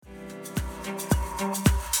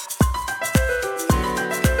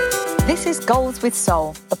This is Goals with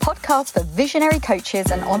Soul, the podcast for visionary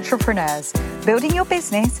coaches and entrepreneurs, building your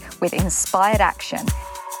business with inspired action.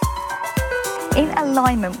 In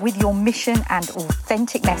alignment with your mission and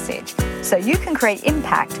authentic message, so you can create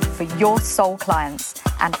impact for your soul clients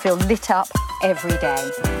and feel lit up every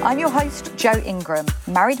day. I'm your host, Jo Ingram,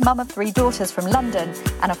 married mum of 3 daughters from London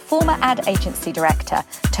and a former ad agency director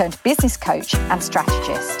turned business coach and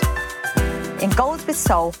strategist. In Goals with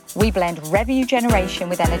Soul, we blend revenue generation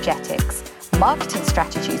with energetics, marketing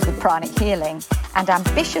strategies with pranic healing, and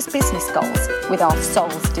ambitious business goals with our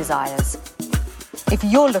soul's desires. If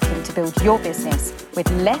you're looking to build your business with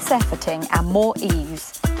less efforting and more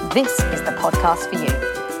ease, this is the podcast for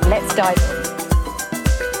you. Let's dive in.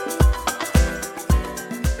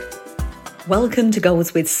 Welcome to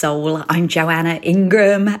Goals with Soul. I'm Joanna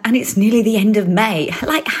Ingram, and it's nearly the end of May.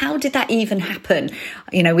 Like, how did that even happen?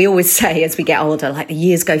 You know, we always say as we get older, like the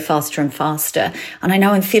years go faster and faster. And I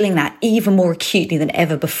know I'm feeling that even more acutely than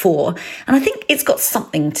ever before. And I think it's got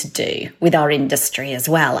something to do with our industry as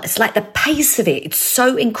well. It's like the pace of it, it's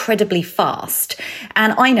so incredibly fast.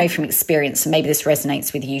 And I know from experience, and maybe this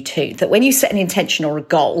resonates with you too, that when you set an intention or a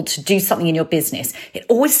goal to do something in your business, it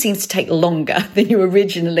always seems to take longer than you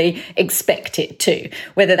originally expected it to,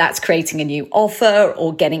 whether that's creating a new offer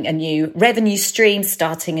or getting a new revenue stream,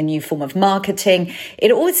 starting a new form of marketing.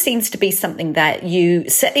 It always seems to be something that you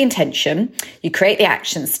set the intention, you create the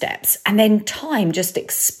action steps, and then time just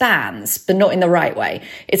expands, but not in the right way.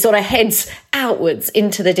 It sort of heads outwards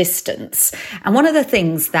into the distance. And one of the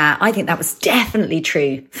things that I think that was definitely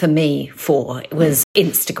true for me was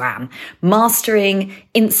Instagram. Mastering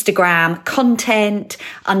Instagram content,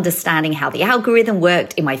 understanding how the algorithm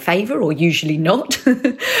worked in my favor or usually not.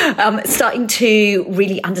 Starting to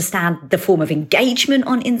really understand the form of engagement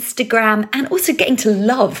on Instagram and also getting to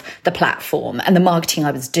love the platform and the marketing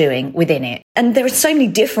I was doing within it. And there are so many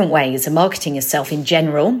different ways of marketing yourself in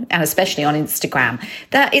general, and especially on Instagram,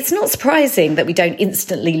 that it's not surprising that we don't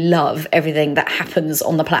instantly love everything that happens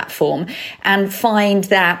on the platform and find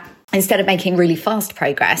that instead of making really fast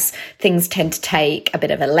progress, things tend to take a bit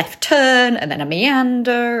of a left turn and then a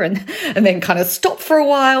meander and then kind of stop for a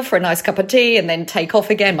while for a nice cup of tea and then take off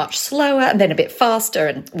again much slower and then a bit faster.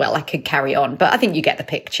 And well, I could carry on, but I think you get the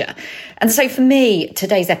picture. And so for me,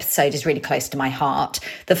 today's episode is really close to my heart.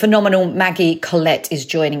 The phenomenal Maggie Colette is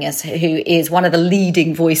joining us, who is one of the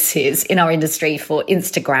leading voices in our industry for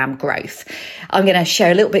Instagram growth. I'm going to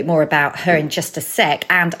share a little bit more about her in just a sec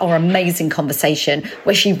and our amazing conversation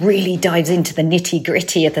where she really dives into the nitty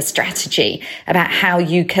gritty of the strategy about how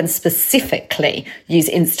you can specifically use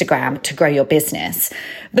Instagram to grow your business.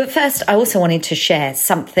 But first, I also wanted to share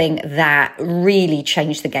something that really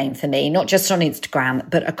changed the game for me, not just on Instagram,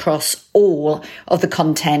 but across all of the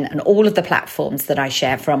content and all of the platforms that I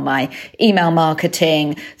share, from my email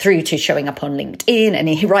marketing through to showing up on LinkedIn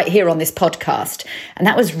and right here on this podcast. And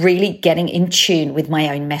that was really getting in tune with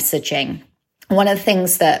my own messaging. One of the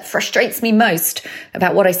things that frustrates me most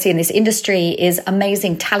about what I see in this industry is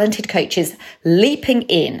amazing, talented coaches leaping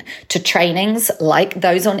in to trainings like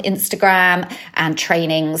those on Instagram and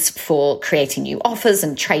trainings for creating new offers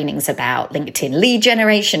and trainings about LinkedIn lead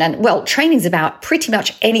generation and, well, trainings about pretty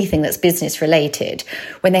much anything that's business related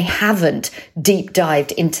when they haven't deep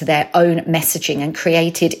dived into their own messaging and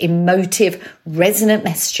created emotive, resonant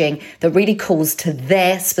messaging that really calls to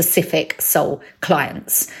their specific soul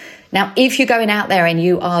clients. Now, if you're going out there and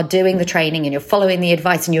you are doing the training and you're following the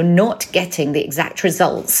advice and you're not getting the exact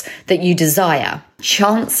results that you desire,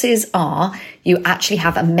 chances are you actually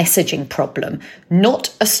have a messaging problem,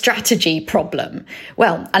 not a strategy problem.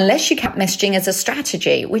 Well, unless you count messaging as a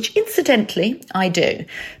strategy, which incidentally I do,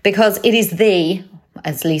 because it is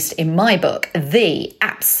at least in my book, the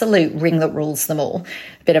absolute ring that rules them all.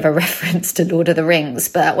 A bit of a reference to Lord of the Rings.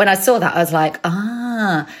 But when I saw that, I was like,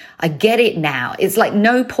 I get it now. It's like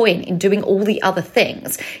no point in doing all the other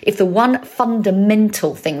things if the one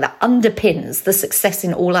fundamental thing that underpins the success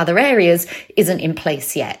in all other areas isn't in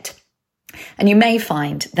place yet. And you may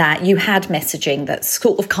find that you had messaging that's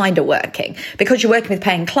sort of kind of working because you're working with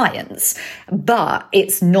paying clients, but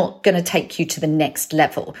it's not going to take you to the next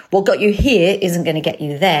level. What got you here isn't going to get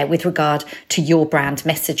you there with regard to your brand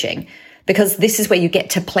messaging. Because this is where you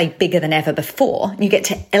get to play bigger than ever before. You get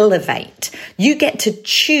to elevate. You get to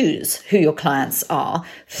choose who your clients are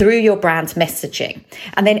through your brand messaging.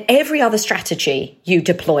 And then every other strategy you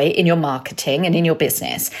deploy in your marketing and in your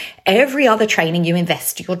business, every other training you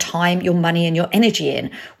invest your time, your money, and your energy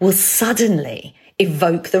in will suddenly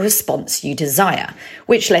evoke the response you desire,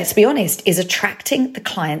 which, let's be honest, is attracting the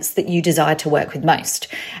clients that you desire to work with most.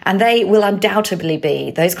 And they will undoubtedly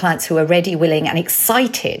be those clients who are ready, willing, and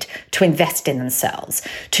excited to invest in themselves,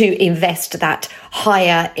 to invest that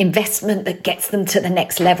higher investment that gets them to the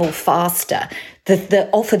next level faster. The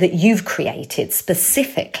offer that you've created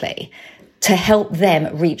specifically to help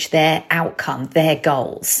them reach their outcome, their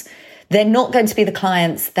goals. They're not going to be the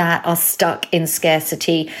clients that are stuck in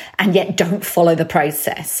scarcity and yet don't follow the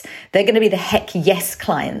process. They're going to be the heck yes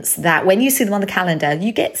clients that when you see them on the calendar,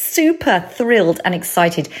 you get super thrilled and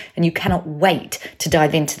excited and you cannot wait to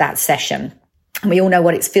dive into that session. And we all know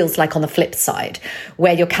what it feels like on the flip side,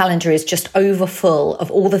 where your calendar is just overfull of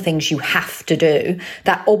all the things you have to do,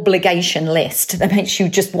 that obligation list that makes you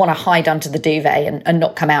just want to hide under the duvet and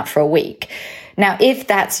not come out for a week. Now, if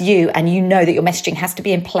that's you and you know that your messaging has to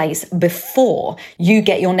be in place before you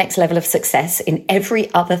get your next level of success in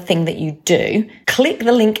every other thing that you do, click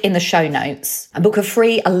the link in the show notes and book a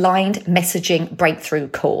free aligned messaging breakthrough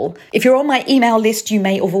call. If you're on my email list, you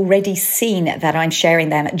may have already seen that I'm sharing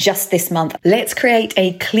them just this month. Let's create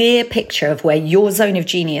a clear picture of where your zone of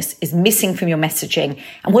genius is missing from your messaging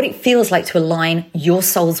and what it feels like to align your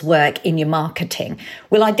soul's work in your marketing.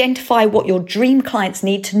 We'll identify what your dream clients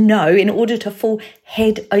need to know in order to fall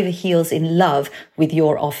head over heels in love with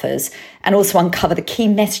your offers, and also uncover the key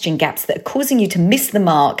messaging gaps that are causing you to miss the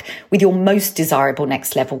mark with your most desirable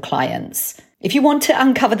next level clients. If you want to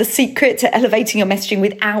uncover the secret to elevating your messaging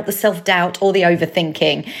without the self-doubt or the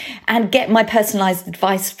overthinking, and get my personalized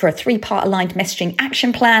advice for a 3-part aligned messaging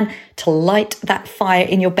action plan to light that fire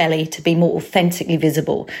in your belly to be more authentically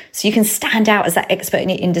visible so you can stand out as that expert in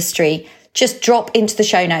your industry, just drop into the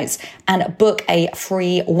show notes and book a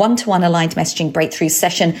free 1-to-1 aligned messaging breakthrough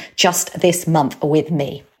session just this month with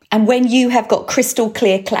me. And when you have got crystal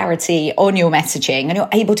clear clarity on your messaging and you're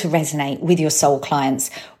able to resonate with your soul clients,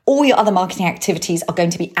 all your other marketing activities are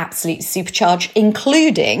going to be absolutely supercharged,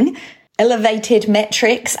 including elevated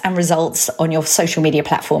metrics and results on your social media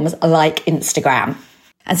platforms like Instagram.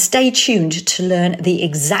 And stay tuned to learn the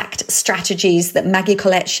exact strategies that Maggie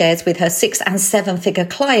Colette shares with her 6- and 7-figure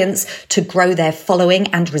clients to grow their following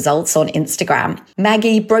and results on Instagram.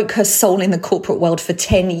 Maggie broke her soul in the corporate world for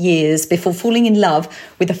 10 years before falling in love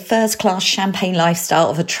with the first-class champagne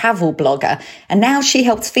lifestyle of a travel blogger. And now she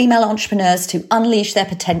helps female entrepreneurs to unleash their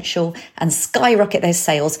potential and skyrocket their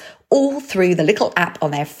sales all through the little app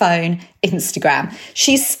on their phone, Instagram.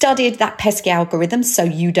 She studied that pesky algorithm so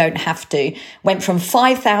you don't have to. Went from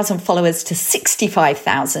 5,000 followers to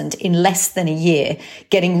 65,000 in less than a year,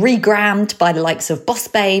 getting regrammed by the likes of Boss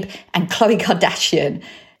Babe and Khloe Kardashian.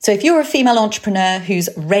 So if you're a female entrepreneur who's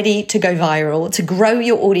ready to go viral, to grow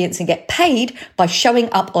your audience and get paid by showing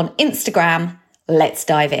up on Instagram, let's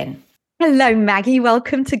dive in. Hello, Maggie.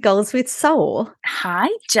 Welcome to Goals with Soul. Hi,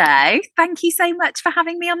 Jo. Thank you so much for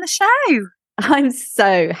having me on the show. I'm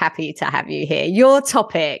so happy to have you here. Your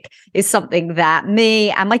topic is something that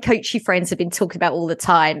me and my coachy friends have been talking about all the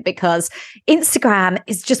time, because Instagram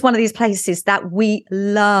is just one of these places that we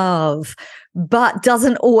love, but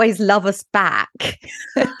doesn't always love us back.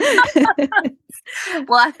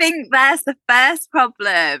 Well, I think there's the first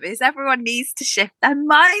problem is everyone needs to shift their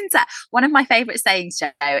mindset. One of my favorite sayings,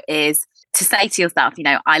 Jo, is to say to yourself,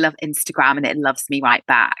 I love Instagram and it loves me right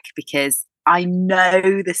back, because I know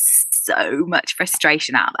there's so much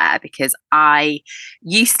frustration out there, because I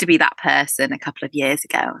used to be that person a couple of years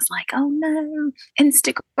ago. I was like, oh no,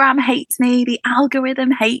 Instagram hates me. The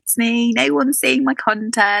algorithm hates me. No one's seeing my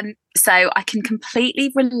content. So I can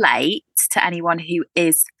completely relate to anyone who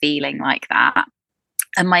is feeling like that.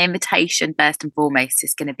 And my invitation, first and foremost,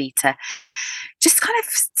 is going to be to just kind of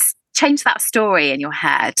change that story in your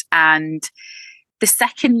head. And the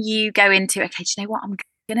second you go into, okay, do you know what? I'm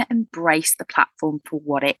going to embrace the platform for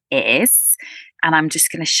what it is, and I'm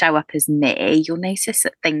just going to show up as me, you'll notice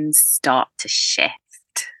that things start to shift.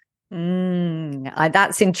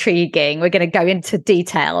 That's intriguing. We're going to go into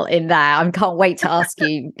detail in that. I can't wait to ask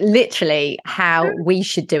you literally how we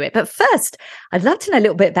should do it. But first, I'd love to know a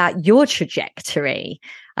little bit about your trajectory.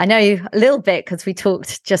 I know a little bit because we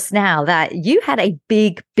talked just now that you had a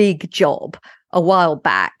big job a while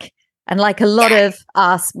back. And like a lot of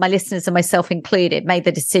us, my listeners and myself included, made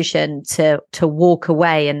the decision to walk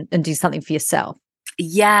away and do something for yourself.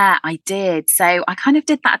 Yeah, I did. So I kind of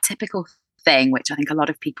did that typical thing, which I think a lot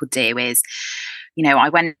of people do, is,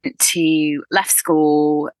 I left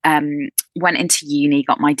school, went into uni,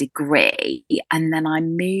 got my degree, and then I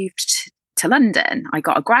moved to London. I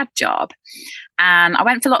got a grad job and I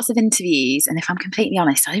went for lots of interviews. And if I'm completely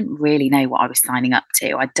honest, I didn't really know what I was signing up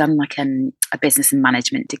to. I'd done like a business and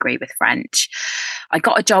management degree with French. I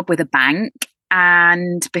got a job with a bank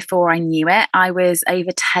And before I knew it, I was over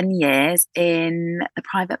 10 years in the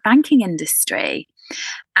private banking industry.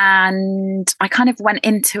 And I kind of went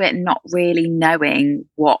into it not really knowing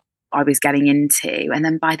what I was getting into. And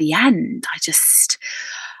then by the end,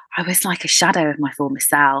 I was like a shadow of my former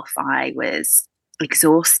self. I was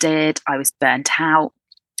exhausted. I was burnt out.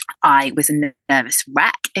 I was a nervous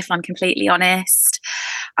wreck, if I'm completely honest.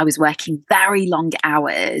 I was working very long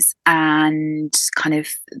hours, and kind of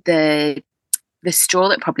the straw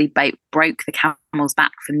that probably broke the camel's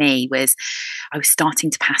back for me was I was starting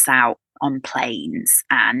to pass out on planes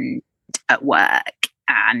and at work.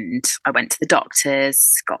 And I went to the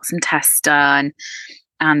doctors, got some tests done.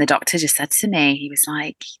 And the doctor just said to me, he was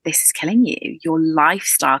like, this is killing you. Your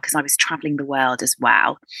lifestyle, because I was traveling the world as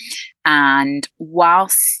well. And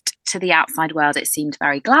whilst to the outside world, it seemed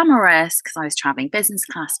very glamorous because I was traveling business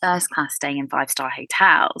class, first class, staying in 5-star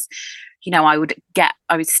hotels. I would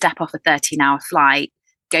step off a 13-hour flight,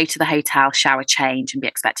 go to the hotel, shower, change, and be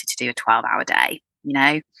expected to do a 12-hour day,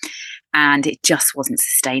 and it just wasn't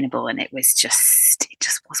sustainable. And it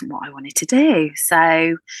just wasn't what I wanted to do.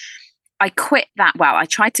 So I quit that. Well, I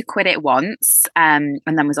tried to quit it once, and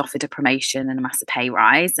then was offered a promotion and a massive pay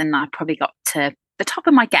rise. And I probably got to the top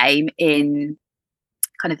of my game in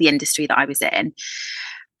kind of the industry that I was in.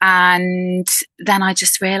 And then I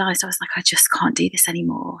just realized, I was like, I just can't do this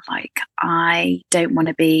anymore. Like, I don't want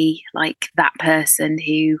to be like that person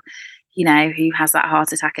who has that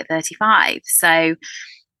heart attack at 35. So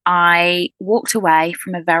I walked away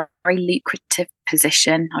from a very, very lucrative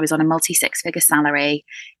position. I was on a multi-six-figure salary,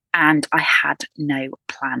 and I had no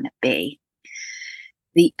plan B.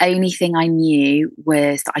 The only thing I knew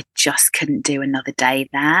was that I just couldn't do another day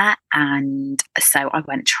there. And so I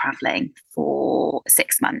went traveling for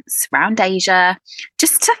 6 months around Asia,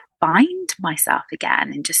 just to find myself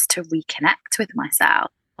again and just to reconnect with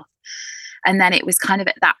myself. And then it was kind of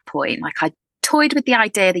at that point, like, I toyed with the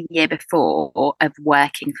idea the year before of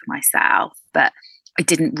working for myself, but I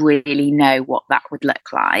didn't really know what that would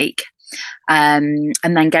look like. And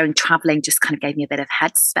then going traveling just kind of gave me a bit of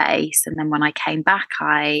headspace. And then when I came back,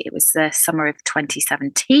 it was the summer of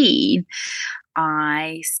 2017,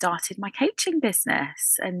 I started my coaching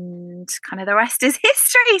business, and kind of the rest is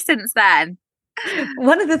history since then.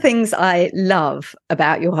 One of the things I love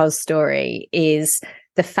about your whole story is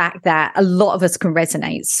the fact that a lot of us can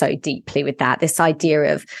resonate so deeply with that, this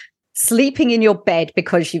idea of sleeping in your bed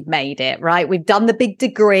because you've made it, right? We've done the big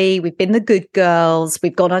degree, we've been the good girls,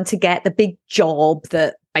 we've gone on to get the big job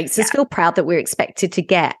that makes us feel proud that we're expected to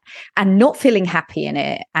get, and not feeling happy in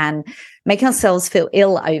it and making ourselves feel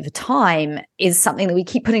ill over time is something that we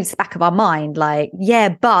keep putting to the back of our mind. Like, yeah,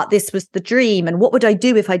 but this was the dream. And what would I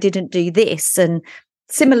do if I didn't do this? And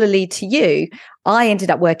similarly to you, I ended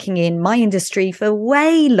up working in my industry for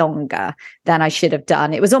way longer than I should have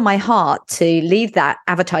done. It was on my heart to leave that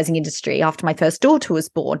advertising industry after my first daughter was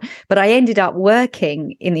born, but I ended up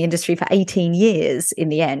working in the industry for 18 years in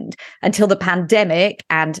the end, until the pandemic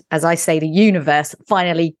and, as I say, the universe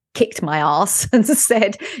finally kicked my ass and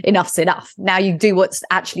said, enough's enough. Now you do what's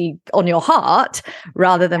actually on your heart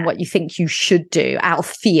rather than what you think you should do out of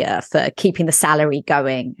fear for keeping the salary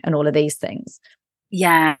going and all of these things.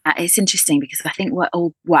 Yeah, it's interesting because I think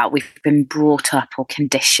we've been brought up or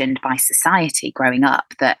conditioned by society growing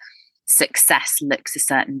up that success looks a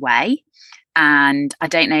certain way. And I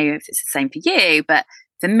don't know if it's the same for you, but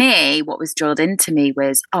for me, what was drilled into me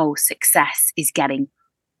was, success is getting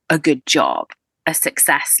a good job. A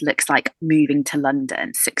success looks like moving to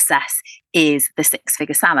London. Success is the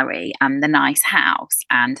 6-figure salary and the nice house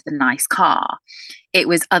and the nice car. It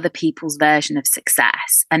was other people's version of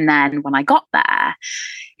success. And then when I got there,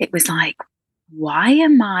 it was like, why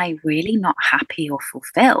am I really not happy or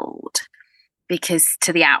fulfilled? Because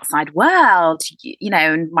to the outside world,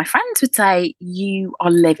 and my friends would say, you are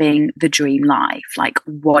living the dream life. Like,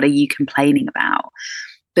 what are you complaining about?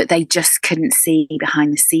 But they just couldn't see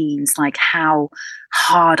behind the scenes, like how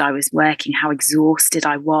hard I was working, how exhausted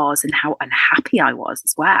I was, and how unhappy I was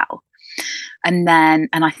as well. And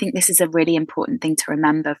I think this is a really important thing to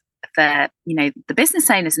remember for, the business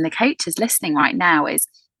owners and the coaches listening right now is,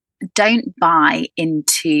 don't buy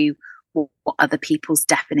into what other people's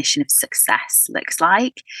definition of success looks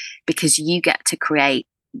like, because you get to create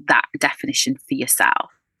that definition for yourself.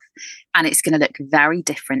 And it's going to look very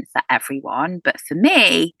different for everyone. But for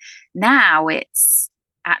me, now it's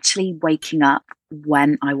actually waking up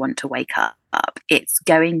when I want to wake up. It's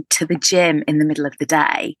going to the gym in the middle of the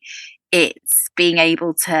day. It's being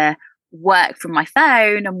able to work from my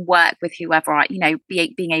phone and work with whoever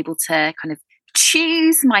being able to kind of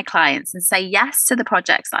choose my clients and say yes to the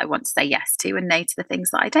projects that I want to say yes to and no to the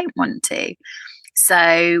things that I don't want to.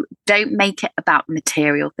 So don't make it about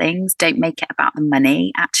material things. Don't make it about the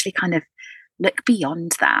money. Actually kind of look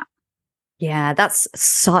beyond that. Yeah, that's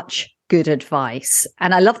such good advice.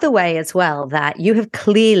 And I love the way as well that you have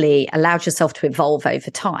clearly allowed yourself to evolve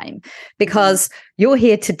over time, because you're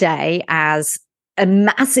here today as a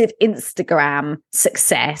massive Instagram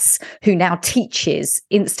success who now teaches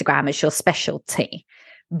Instagram as your specialty.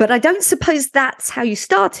 But I don't suppose that's how you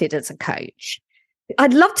started as a coach.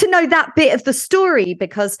 I'd love to know that bit of the story,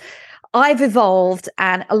 because I've evolved,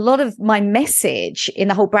 and a lot of my message in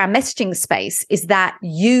the whole brand messaging space is that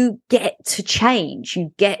you get to change,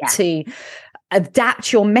 you get to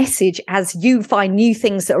adapt your message as you find new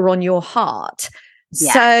things that are on your heart.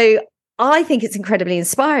 Yeah. So I think it's incredibly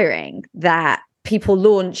inspiring that people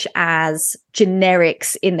launch as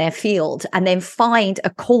generics in their field and then find a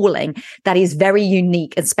calling that is very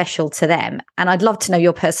unique and special to them. And I'd love to know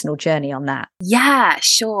your personal journey on that. Yeah,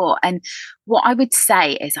 sure. And what I would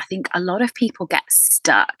say is I think a lot of people get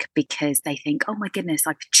stuck because they think, oh my goodness,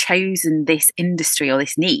 I've chosen this industry or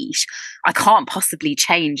this niche. I can't possibly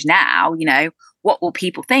change now. You know, what will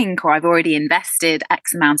people think? Or I've already invested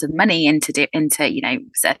X amount of money into you know,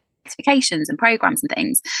 certifications and programs and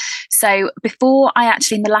things. So before I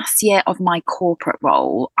actually, in the last year of my corporate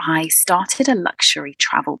role, I started a luxury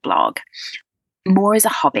travel blog more as a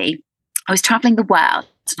hobby. I was traveling the world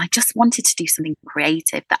and I just wanted to do something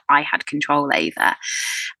creative that I had control over.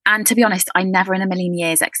 And to be honest, I never in a million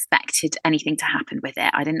years expected anything to happen with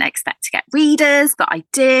it. I didn't expect to get readers, but I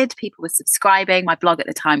did. People were subscribing. My blog at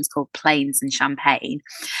the time was called Planes and Champagne.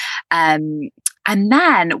 And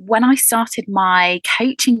then when I started my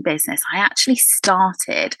coaching business, I actually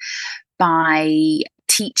started by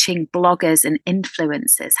teaching bloggers and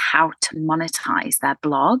influencers how to monetize their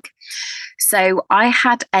blog. So I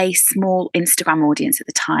had a small Instagram audience at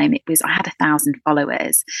the time. I had 1,000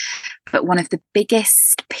 followers, but one of the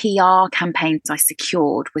biggest PR campaigns I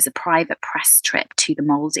secured was a private press trip to the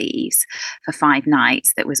Maldives for 5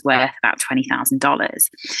 nights that was worth about $20,000.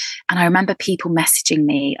 And I remember people messaging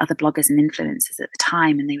me, other bloggers and influencers at the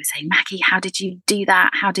time, and they were saying, Maggie, how did you do that?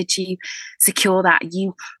 How did you secure that?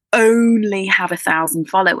 You only have 1,000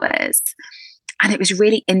 followers. And it was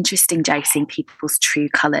really interesting, Jo, seeing people's true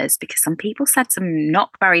colours, because some people said some not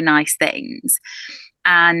very nice things.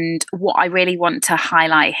 And what I really want to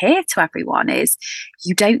highlight here to everyone is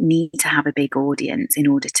you don't need to have a big audience in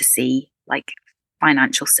order to see like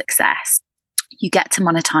financial success. You get to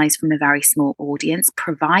monetize from a very small audience,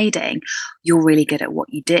 providing you're really good at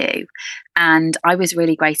what you do. And I was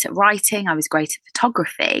really great at writing. I was great at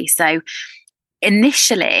photography. So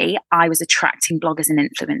initially, I was attracting bloggers and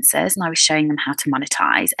influencers and I was showing them how to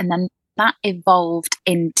monetize. And then that evolved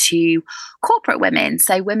into corporate women.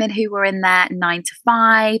 So women who were in their 9 to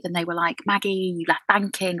 5 and they were like, Maggie, you left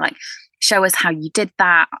banking, like, show us how you did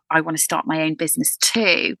that. I want to start my own business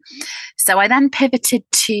too. So I then pivoted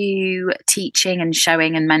to teaching and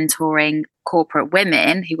showing and mentoring corporate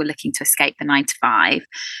women who were looking to escape the 9 to 5.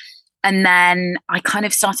 And then I kind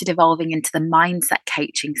of started evolving into the mindset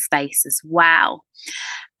coaching space as well.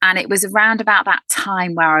 And it was around about that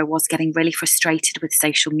time where I was getting really frustrated with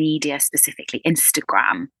social media, specifically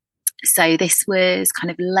Instagram. So this was kind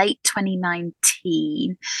of late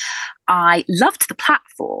 2019. I loved the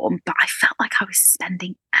platform, but I felt like I was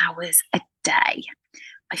spending hours a day.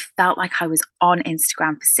 I felt like I was on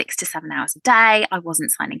Instagram for 6 to 7 hours a day. I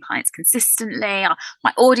wasn't signing clients consistently.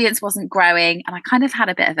 My audience wasn't growing. And I kind of had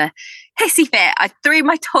a bit of a hissy fit. I threw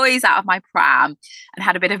my toys out of my pram and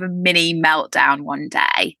had a bit of a mini meltdown one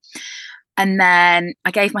day. And then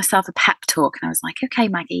I gave myself a pep talk and I was like, okay,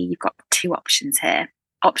 Maggie, you've got 2 options here.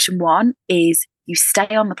 Option 1 is you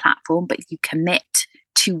stay on the platform, but you commit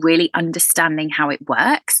to really understanding how it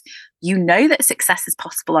works. You know that success is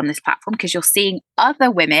possible on this platform because you're seeing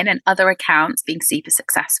other women and other accounts being super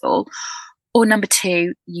successful. Or number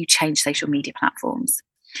 2, you change social media platforms.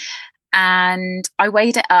 And I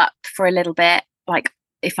weighed it up for a little bit. Like,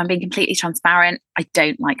 if I'm being completely transparent, I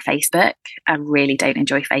don't like Facebook. I really don't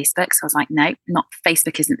enjoy Facebook. So I was like, no,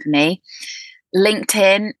 Facebook isn't for me.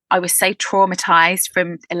 LinkedIn, I was so traumatized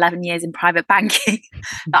from 11 years in private banking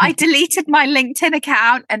that I deleted my LinkedIn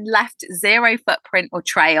account and left 0 footprint or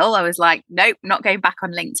trail. I was like, nope, not going back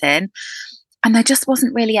on LinkedIn. And there just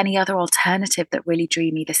wasn't really any other alternative that really drew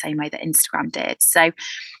me the same way that Instagram did. So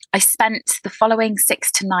I spent the following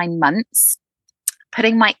 6 to 9 months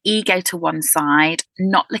putting my ego to one side,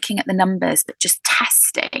 not looking at the numbers, but just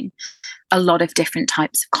testing a lot of different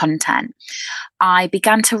types of content. I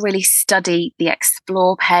began to really study the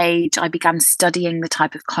explore page. I began studying the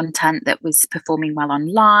type of content that was performing well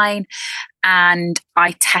online. And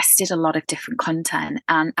I tested a lot of different content.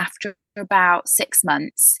 And after about 6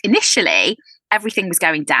 months, initially, everything was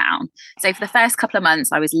going down. So for the first couple of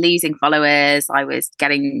months, I was losing followers. I was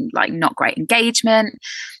getting like not great engagement.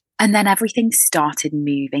 And then everything started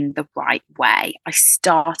moving the right way. I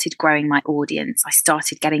started growing my audience. I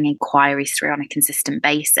started getting inquiries through on a consistent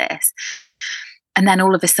basis. And then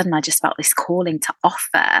all of a sudden, I just felt this calling to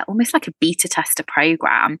offer almost like a beta tester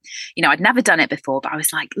program. You know, I'd never done it before, but I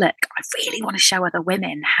was like, look, I really want to show other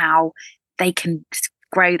women how they can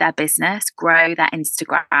grow their business, grow their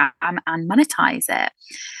Instagram, and monetize it.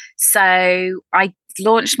 So I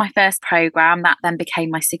launched my first program that then became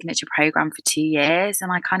my signature program for 2 years.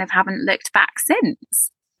 And I kind of haven't looked back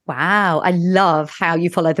since. Wow. I love how you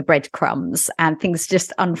follow the breadcrumbs and things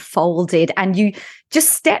just unfolded and you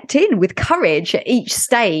just stepped in with courage at each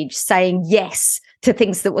stage, saying yes to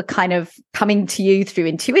things that were kind of coming to you through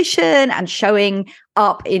intuition and showing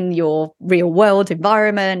up in your real world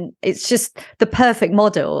environment. It's just the perfect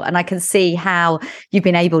model. And I can see how you've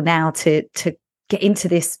been able now to get into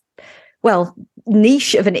this, well,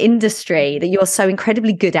 niche of an industry that you're so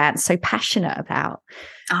incredibly good at and so passionate about.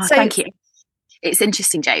 Oh, thank you. It's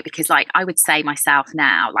interesting, Jo, because like I would say myself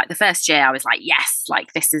now, like the first year I was like, yes,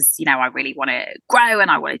 like this is, you know, I really want to grow and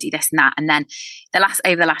I want to do this and that. And then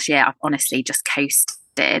over the last year, I've honestly just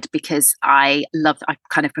coasted because I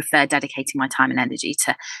kind of prefer dedicating my time and energy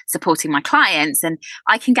to supporting my clients, and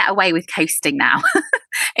I can get away with coasting now.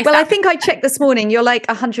 Well, I think I checked this morning, you're like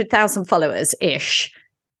 100,000 followers ish.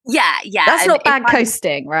 Yeah. That's not bad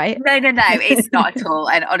coasting, right? No, it's not at all.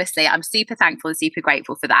 And honestly, I'm super thankful and super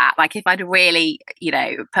grateful for that. Like if I'd really, you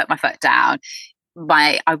know, put my foot down,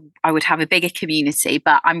 I would have a bigger community,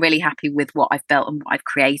 but I'm really happy with what I've built and what I've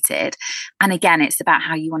created. And again, it's about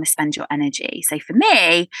how you want to spend your energy. So for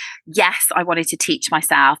me, yes, I wanted to teach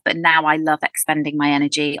myself, but now I love expending my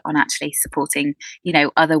energy on actually supporting, you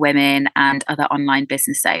know, other women and other online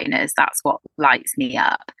business owners. That's what lights me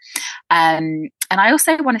up. And I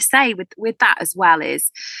also want to say with that as well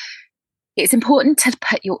is it's important to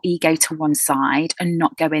put your ego to one side and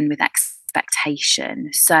not go in with expectation.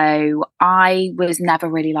 So I was never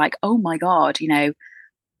really like, oh my God, you know,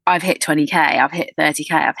 I've hit 20K, I've hit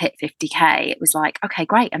 30K, I've hit 50K. It was like, okay,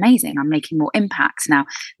 great, amazing. I'm making more impact now.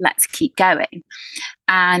 Let's keep going.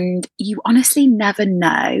 And you honestly never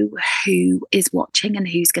know who is watching and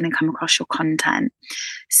who's going to come across your content.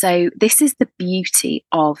 So this is the beauty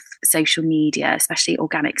of social media, especially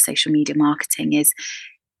organic social media marketing, is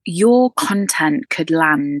your content could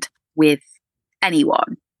land with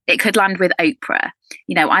anyone. It could land with Oprah.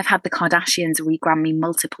 You know, I've had the Kardashians regram me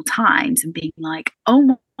multiple times and being like,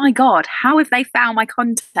 oh my God, how have they found my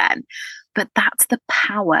content? But that's the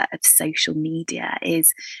power of social media,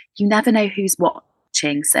 is you never know who's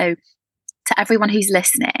watching. So to everyone who's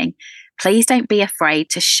listening, please don't be afraid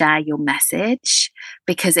to share your message,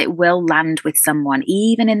 because it will land with someone,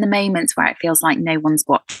 even in the moments where it feels like no one's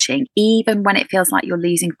watching, even when it feels like you're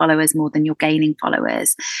losing followers more than you're gaining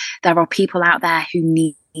followers. There are people out there who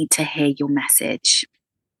need to hear your message.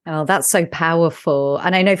 Oh, that's so powerful.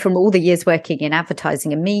 And I know from all the years working in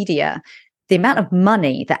advertising and media, the amount of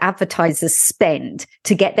money that advertisers spend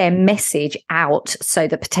to get their message out so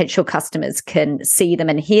that potential customers can see them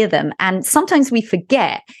and hear them. And sometimes we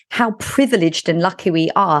forget how privileged and lucky we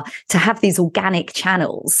are to have these organic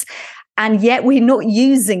channels. And yet we're not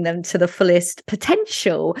using them to the fullest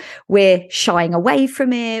potential. We're shying away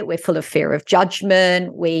from it. We're full of fear of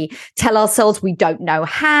judgment. We tell ourselves we don't know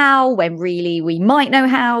how, when really we might know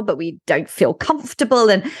how, but we don't feel comfortable,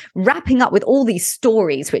 and wrapping up with all these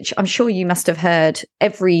stories, which I'm sure you must have heard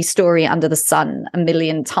every story under the sun a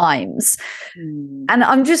million times. And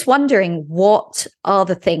I'm just wondering, what are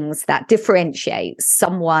the things that differentiate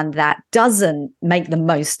someone that doesn't make the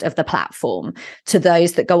most of the platform to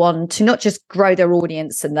those that go on to not just grow their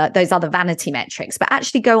audience and those other vanity metrics, but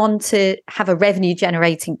actually go on to have a revenue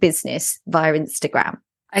generating business via Instagram?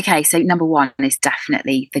 Okay, so number one is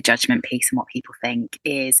definitely the judgment piece, and what people think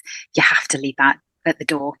is you have to leave that at the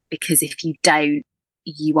door, because if you don't,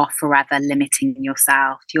 you are forever limiting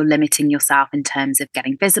yourself. You're limiting yourself in terms of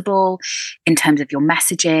getting visible, in terms of your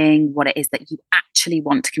messaging, what it is that you actually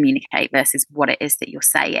want to communicate versus what it is that you're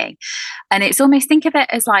saying. And it's almost, think of it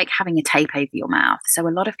as like having a tape over your mouth. So a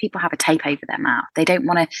lot of people have a tape over their mouth. They don't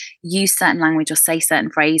want to use certain language or say certain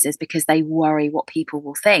phrases because they worry what people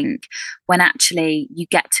will think, when actually you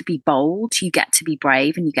get to be bold, you get to be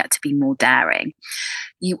brave, and you get to be more daring.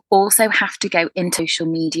 You also have to go into social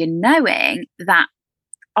media knowing that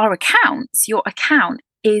our accounts, your account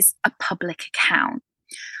is a public account,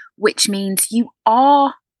 which means you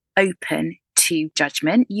are open to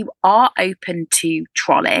judgment. You are open to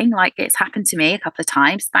trolling. Like, it's happened to me a couple of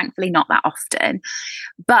times, thankfully not that often.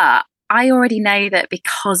 But I already know that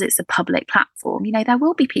because it's a public platform, there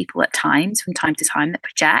will be people at times from time to time that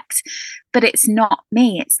project, but it's not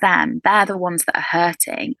me, it's them. They're the ones that are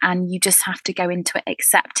hurting. And you just have to go into it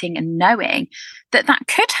accepting and knowing that that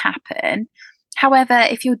could happen. However,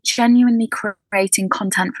 if you're genuinely creating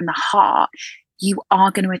content from the heart, you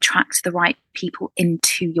are going to attract the right people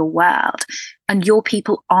into your world. And your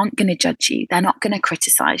people aren't going to judge you. They're not going to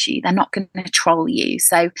criticize you. They're not going to troll you.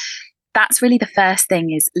 So that's really the first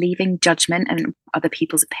thing, is leaving judgment and other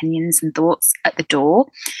people's opinions and thoughts at the door,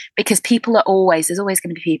 because there's always going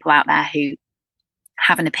to be people out there who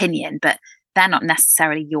have an opinion, but they're not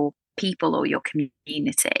necessarily your people or your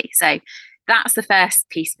community. So that's the first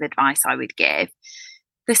piece of advice I would give.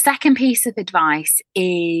 The second piece of advice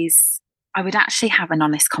is, I would actually have an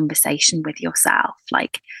honest conversation with yourself.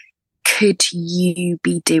 Like, could you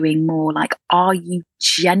be doing more? Like, are you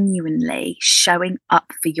genuinely showing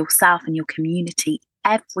up for yourself and your community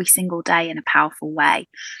every single day in a powerful way?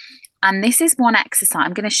 And this is one exercise.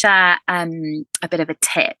 I'm going to share a bit of a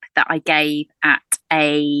tip that I gave at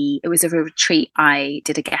it was a retreat I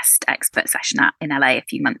did a guest expert session at in LA a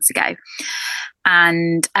few months ago.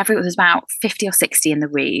 And it was about 50 or 60 in the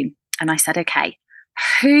room. And I said, okay,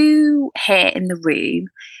 who here in the room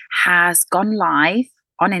has gone live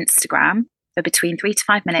on Instagram for between 3 to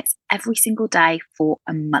 5 minutes every single day for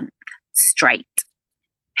a month straight?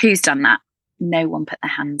 Who's done that? No one put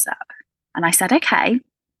their hands up. And I said, okay,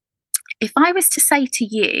 if I was to say to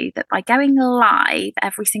you that by going live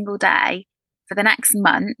every single day for the next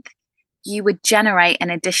month, you would generate an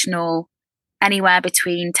additional anywhere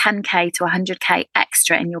between 10K to 100K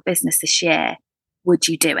extra in your business this year, would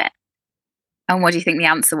you do it? And what do you think the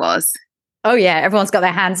answer was? Oh yeah, everyone's got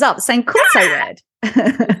their hands up saying, of course I would.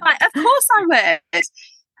 Like, of course I would.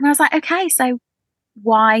 And I was like, okay, so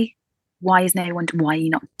why are you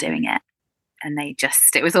not doing it? And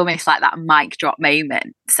it was almost like that mic drop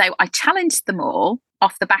moment. So I challenged them all.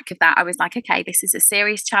 Off the back of that, I was like, okay, this is a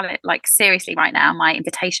serious challenge. Like, seriously, right now, my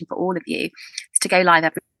invitation for all of you is to go live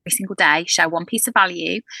every single day, share one piece of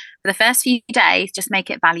value. For the first few days, just make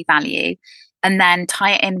it value, and then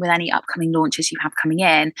tie it in with any upcoming launches you have coming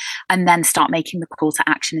in, and then start making the call to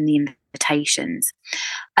action in the invitations.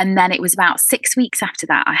 And then it was about 6 weeks after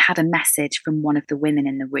that, I had a message from one of the women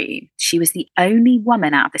in the room. She was the only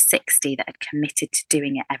woman out of the 60 that had committed to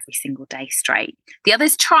doing it every single day straight. The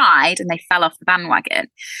others tried and they fell off the bandwagon.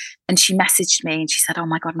 And she messaged me and she said, oh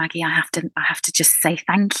my God, Maggie, I have to just say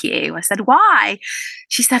thank you. I said, why?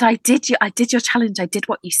 She said, I did your challenge. I did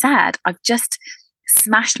what you said. I've just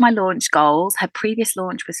smashed my launch goals. Her previous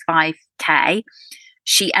launch was 5K.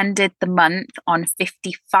 She ended the month on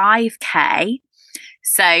 55K.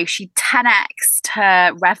 So she 10x'd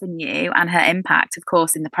her revenue and her impact, of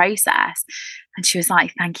course, in the process. And she was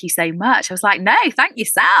like, thank you so much. I was like, no, thank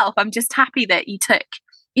yourself. I'm just happy that you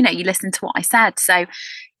listened to what I said. So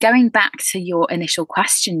going back to your initial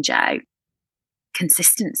question, Joe,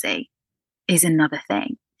 consistency is another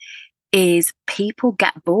thing. Is people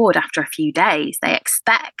get bored after a few days. They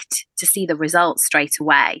expect to see the results straight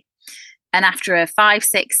away. And after 5,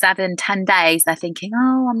 6, 7, 10 days, they're thinking,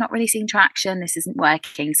 oh, I'm not really seeing traction. This isn't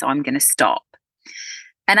working, so I'm going to stop.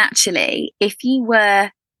 And actually, if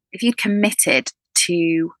you'd committed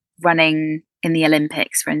to running in the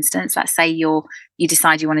Olympics, for instance, let's say you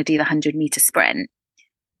decide you want to do the 100-meter sprint,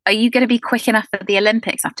 are you going to be quick enough for the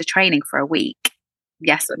Olympics after training for a week?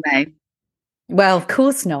 Yes or no? Well, of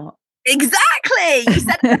course not. Exactly. You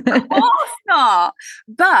said, of course not.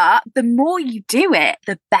 But the more you do it,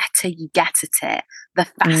 the better you get at it, the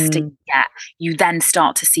faster you get. You then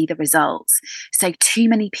start to see the results. So too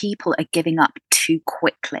many people are giving up too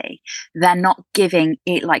quickly. They're not giving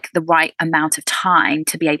it like the right amount of time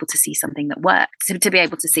to be able to see something that works, to be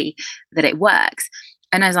able to see that it works.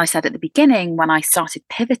 And as I said at the beginning, when I started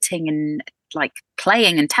pivoting and like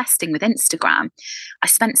playing and testing with Instagram, I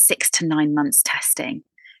spent 6 to 9 months testing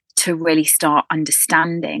to really start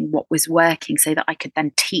understanding what was working so that I could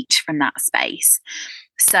then teach from that space.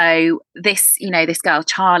 So this girl,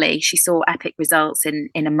 Charlie, she saw epic results in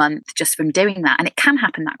a month just from doing that. And it can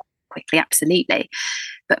happen that quickly, absolutely.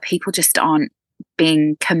 But people just aren't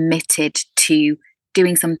being committed to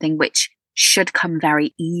doing something which should come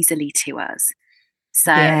very easily to us.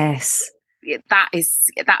 So yes,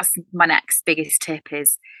 that's my next biggest tip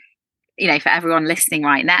is, for everyone listening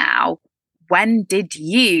right now, when did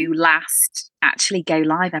you last actually go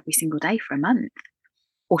live every single day for a month?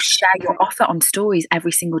 or share your offer on stories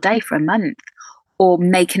every single day for a month, or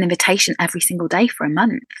make an invitation every single day for a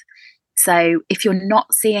month. So if you're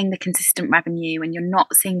not seeing the consistent revenue and you're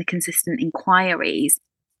not seeing the consistent inquiries,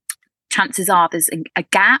 chances are there's a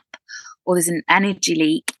gap or there's an energy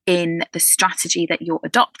leak in the strategy that you're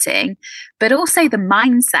adopting, but also the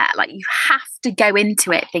mindset. Like, you have to go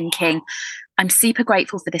into it thinking, I'm super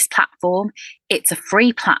grateful for this platform. It's a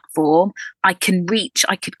free platform. I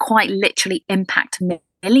could quite literally impact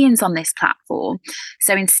millions on this platform.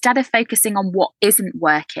 So instead of focusing on what isn't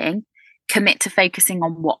working, commit to focusing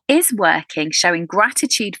on what is working, showing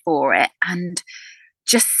gratitude for it, and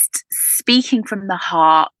just speaking from the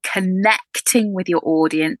heart, connecting with your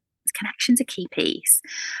audience. Connection's a key piece.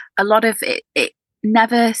 A lot of it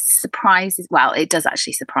never surprises, well, it does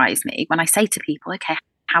actually surprise me when I say to people, okay,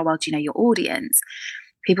 how well do you know your audience?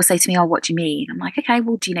 People say to me, oh, what do you mean? I'm like, okay,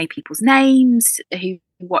 well, do you know people's names, who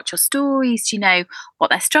watch your stories? Do you know what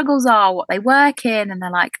their struggles are, what they work in? And they're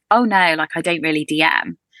like, oh no, like, I don't really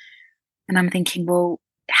DM. And I'm thinking, well,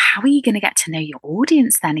 how are you going to get to know your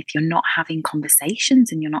audience then if you're not having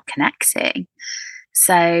conversations and you're not connecting?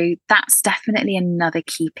 So that's definitely another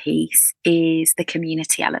key piece, is the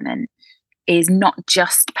community element, is not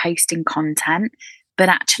just posting content, but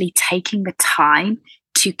actually taking the time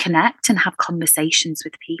to connect and have conversations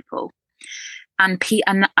with people. And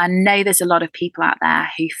I know there's a lot of people out there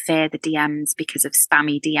who fear the DMs because of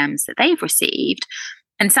spammy DMs that they've received.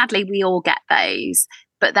 And sadly, we all get those.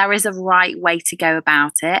 But there is a right way to go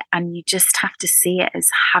about it. And you just have to see it as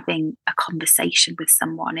having a conversation with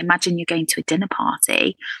someone. Imagine you're going to a dinner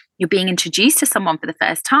party. You're being introduced to someone for the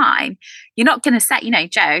first time. You're not going to say,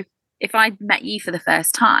 Joe, if I met you for the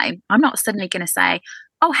first time, I'm not suddenly going to say,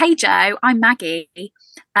 oh, hey, Joe, I'm Maggie.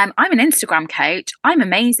 I'm an Instagram coach. I'm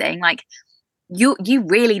amazing. Like, you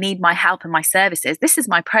really need my help and my services. This is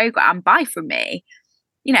my program. Buy from me.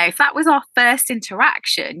 If that was our first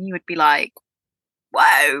interaction, you would be like,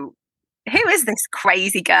 whoa, who is this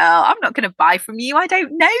crazy girl? I'm not going to buy from you. I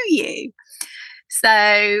don't know you.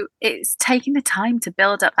 So it's taking the time to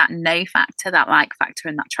build up that know factor, that like factor,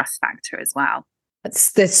 and that trust factor as well.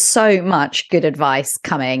 There's so much good advice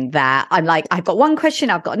coming that I'm like, I've got one question,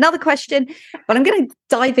 I've got another question, but I'm going to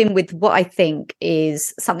dive in with what I think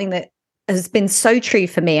is something that has been so true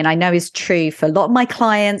for me, and I know is true for a lot of my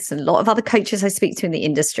clients and a lot of other coaches I speak to in the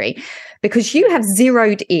industry, because you have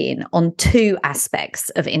zeroed in on two aspects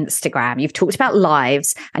of Instagram. You've talked about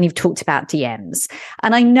lives and you've talked about DMs.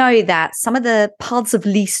 And I know that some of the paths of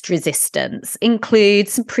least resistance include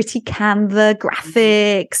some pretty Canva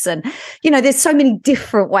graphics, and there's so many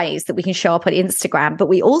different ways that we can show up on Instagram, but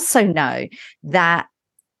we also know that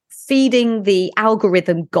feeding the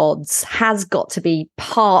algorithm gods has got to be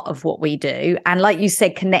part of what we do. And like you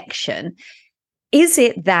said, connection. Is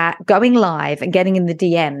it that going live and getting in the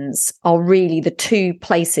DMs are really the two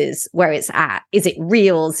places where it's at? Is it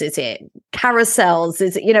reels? Is it carousels?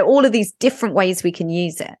 Is it, all of these different ways we can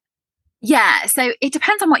use it? Yeah. So it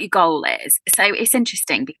depends on what your goal is. So it's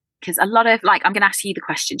interesting because a lot of I'm going to ask you the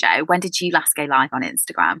question, Joe. When did you last go live on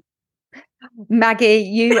Instagram? Maggie,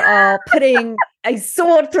 you are putting a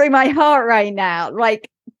sword through my heart right now. Like,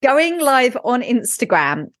 going live on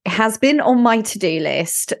Instagram has been on my to-do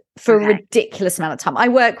list for a ridiculous amount of time. I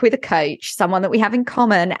work with a coach, someone that we have in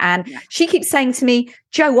common, and she keeps saying to me,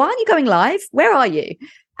 Joe, why aren't you going live? Where are you?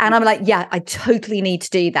 And I'm like, yeah, I totally need to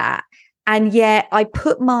do that. And yet I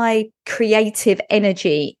put my creative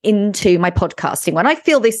energy into my podcasting. When I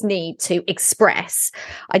feel this need to express,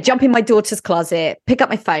 I jump in my daughter's closet, pick up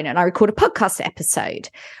my phone, and I record a podcast episode,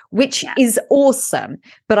 which is awesome.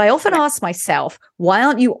 But I often ask myself, why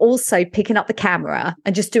aren't you also picking up the camera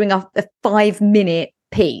and just doing a 5-minute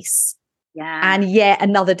piece? Yeah. And yet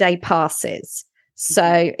another day passes.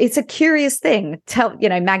 So it's a curious thing. Tell,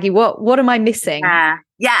 Maggie, what am I missing?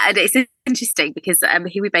 Yeah, and it's interesting because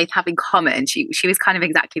who we both have in common, she was kind of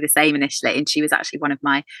exactly the same initially, and she was actually one of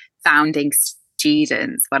my founding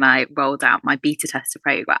students when I rolled out my beta tester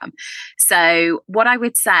program. So what I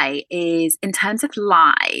would say is, in terms of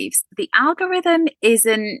lives, the algorithm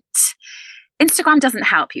Instagram doesn't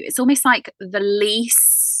help you. It's almost like the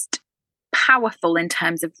least powerful in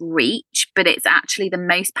terms of reach, but it's actually the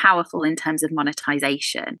most powerful in terms of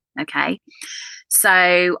monetization. Okay.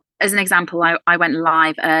 So as an example, I went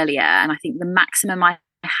live earlier, and I think the maximum I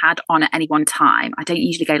had on at any one time, I don't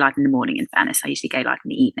usually go live in the morning, in fairness, I usually go live in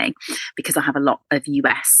the evening because I have a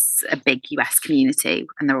big US community,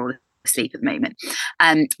 and they're all asleep at the moment.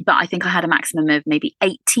 But I think I had a maximum of maybe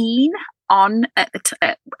 18 on at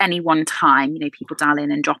any one time, people dial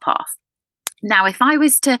in and drop off. Now, if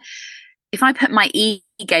I put my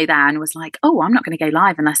ego then was like, oh, I'm not going to go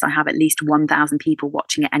live unless I have at least 1,000 people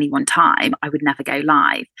watching at any one time. I would never go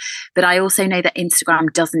live. But I also know that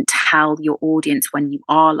Instagram doesn't tell your audience when you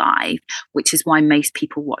are live, which is why most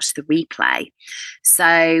people watch the replay.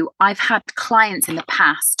 So I've had clients in the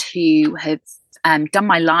past who have done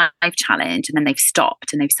my live challenge, and then they've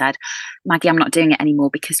stopped and they've said, Maggie, I'm not doing it anymore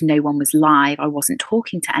because no one was live. I wasn't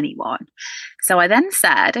talking to anyone. So I then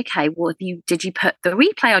said, okay, well, did you put the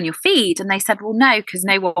replay on your feed? And they said, well, no, because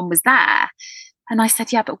no one was there. And I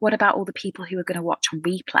said, yeah, but what about all the people who are going to watch on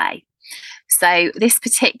replay? So this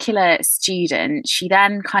particular student, she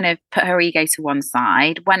then kind of put her ego to one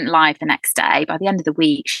side, went live the next day. By the end of the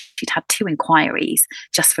week, she'd had 2 inquiries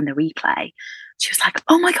just from the replay. She was like,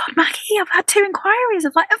 oh my God, Maggie, I've had 2 inquiries. I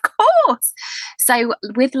was like, of course. So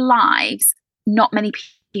with lives, not many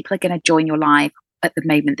people are going to join your live at the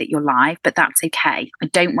moment that you're live, but that's okay. I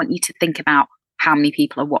don't want you to think about how many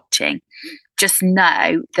people are watching. Just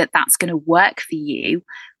know that that's going to work for you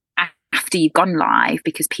after you've gone live,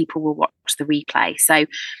 because people will watch the replay. So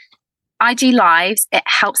IG Lives, it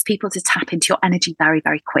helps people to tap into your energy very,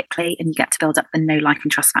 very quickly, and you get to build up the know, like,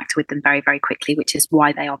 and trust factor with them very, very quickly, which is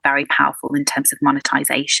why they are very powerful in terms of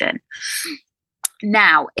monetization.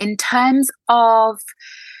 Now, in terms of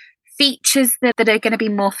features that are going to be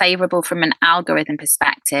more favorable from an algorithm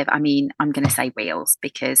perspective, I mean, I'm going to say Reels,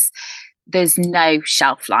 because there's no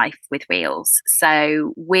shelf life with Reels.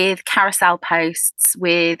 So with carousel posts,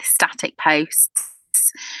 with static posts,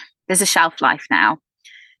 there's a shelf life now.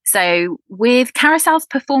 So with carousels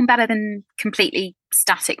perform better than completely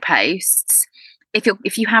static posts.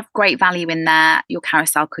 If you have great value in there, your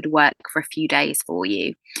carousel could work for a few days for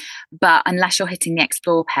you. But unless you're hitting the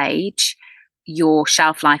explore page, your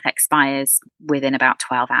shelf life expires within about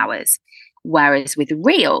 12 hours. Whereas with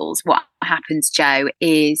Reels, what happens, Joe,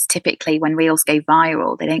 is typically when Reels go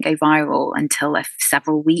viral, they don't go viral until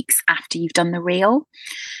several weeks after you've done the Reel.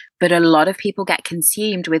 But a lot of people get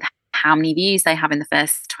consumed with how many views they have in the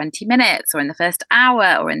first 20 minutes or in the first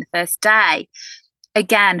hour or in the first day.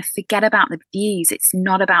 Again, forget about the views. It's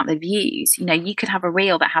not about the views. You know, you could have a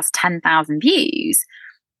Reel that has 10,000 views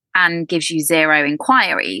and gives you 0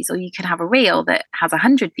 inquiries, or you could have a Reel that has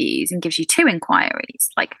 100 views and gives you 2 inquiries.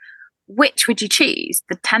 Like, which would you choose?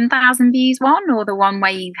 The 10,000 views one, or the one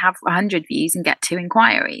where you have 100 views and get 2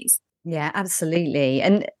 inquiries? Yeah, absolutely.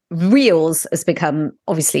 And Reels has become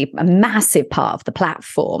obviously a massive part of the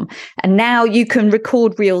platform. And now you can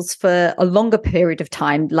record Reels for a longer period of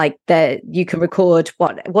time. Like you can record,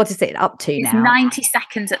 what is it up to now? 90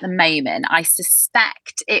 seconds at the moment. I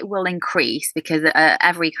suspect it will increase because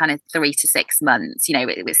every kind of 3 to 6 months, you know,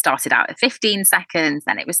 it started out at 15 seconds,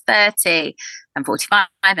 then it was 30, then 45,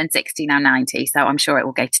 and 60, now 90. So I'm sure it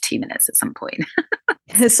will go to 2 minutes at some point.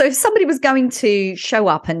 So if somebody was going to show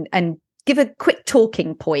up and give a quick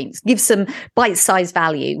talking point, give some bite-sized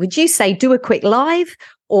value, would you say do a quick live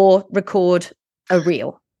or record a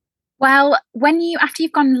Reel? Well, after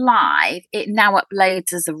you've gone live, it now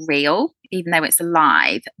uploads as a Reel, even though it's a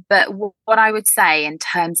live. But what I would say in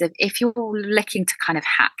terms of if you're looking to kind of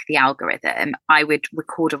hack the algorithm, I would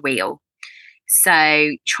record a Reel.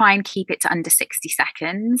 So try and keep it to under 60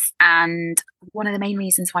 seconds. And one of the main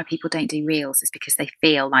reasons why people don't do Reels is because they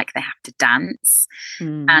feel like they have to dance,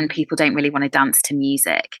 and people don't really want to dance to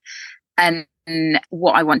music. And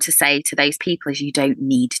what I want to say to those people is you don't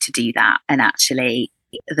need to do that. And actually,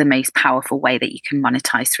 the most powerful way that you can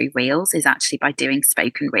monetize through Reels is actually by doing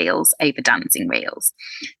spoken Reels over dancing Reels.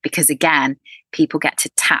 Because again, people get to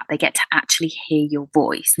tap, they get to actually hear your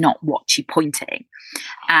voice, not watch you pointing.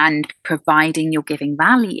 And providing you're giving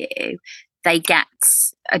value, they get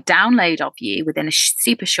a download of you within a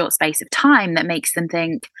super short space of time that makes them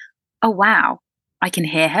think, oh, wow, I can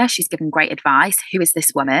hear her. She's giving great advice. Who is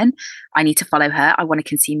this woman? I need to follow her. I want to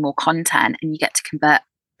consume more content. And you get to convert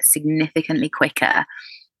significantly quicker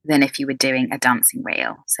than if you were doing a dancing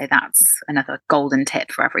Reel. So that's another golden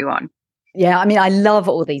tip for everyone. Yeah, I mean, I love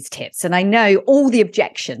all these tips, and I know all the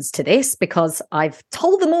objections to this because I've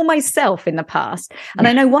told them all myself in the past. And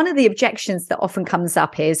I know one of the objections that often comes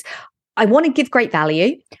up is, I want to give great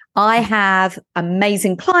value. I have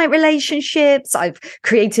amazing client relationships. I've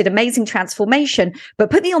created amazing transformation, but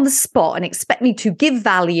put me on the spot and expect me to give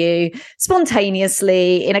value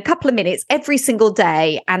spontaneously in a couple of minutes every single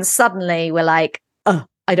day. And suddenly we're like, oh,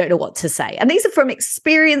 I don't know what to say. And these are from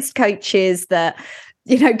experienced coaches that,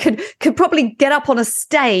 you know, could probably get up on a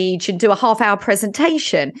stage and do a half-hour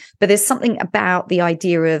presentation. But there's something about the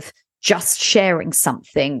idea of just sharing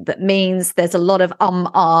something that means there's a lot of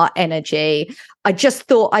energy. I just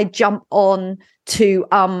thought I'd jump on to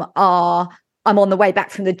I'm on the way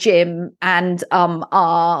back from the gym and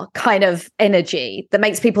our kind of energy that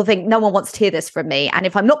makes people think no one wants to hear this from me. And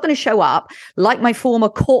if I'm not going to show up like my former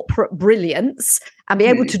corporate brilliance and be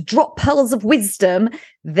able to drop pearls of wisdom,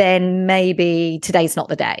 then maybe today's not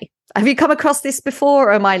the day. Have you come across this before,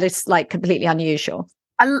 or am I just like completely unusual?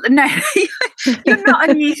 No, you're not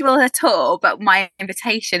unusual at all, but my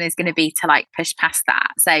invitation is going to be to like push past that.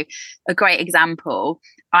 So a great example,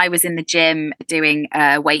 I was in the gym doing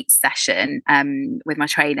a weight session with my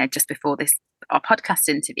trainer just before our podcast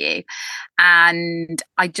interview, and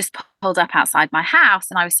I just pulled up outside my house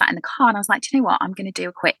and I was sat in the car and I was like, do you know what, I'm going to do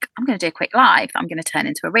a quick live that I'm going to turn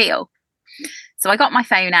into a reel. So I got my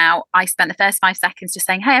phone out. I spent the first 5 seconds just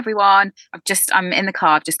saying, hey, everyone, I'm in the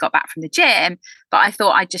car. I've just got back from the gym, but I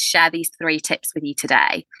thought I'd just share these 3 tips with you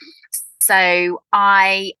today. So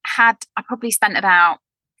I probably spent about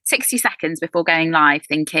 60 seconds before going live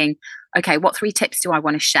thinking, okay, what 3 tips do I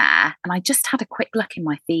want to share? And I just had a quick look in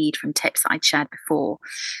my feed from tips that I'd shared before.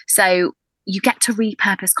 So you get to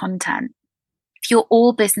repurpose content. If you're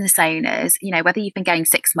all business owners, whether you've been going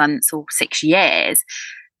 6 months or 6 years,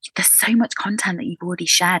 there's so much content that you've already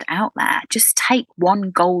shared out there. Just take one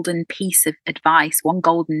golden piece of advice, one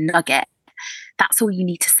golden nugget. That's all you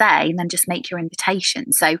need to say, and then just make your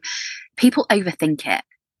invitation. So people overthink it.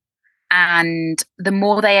 And the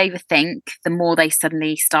more they overthink, the more they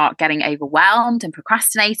suddenly start getting overwhelmed and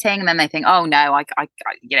procrastinating. And then they think, oh no, I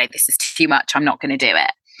this is too much. I'm not going to do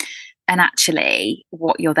it. And actually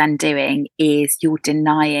what you're then doing is you're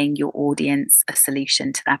denying your audience a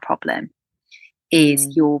solution to their problem.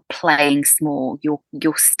 You're playing small,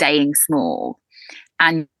 you're staying small,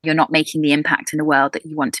 and you're not making the impact in the world that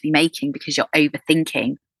you want to be making because you're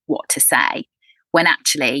overthinking what to say, when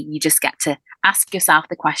actually you just get to ask yourself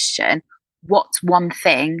the question, what's one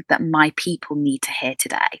thing that my people need to hear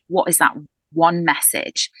today? What is that one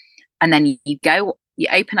message? And then you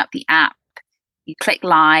open up the app, you click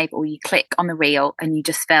live or you click on the reel and you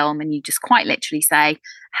just film and you just quite literally say,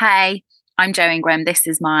 hey, I'm Jo Ingram. This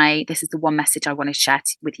is the one message I want to share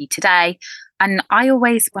with you today. And I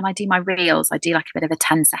always, when I do my reels, I do like a bit of a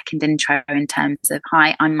 10-second intro in terms of,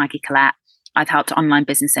 hi, I'm Maggie Colette. I've helped online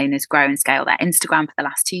business owners grow and scale their Instagram for the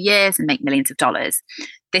last 2 years and make millions of dollars.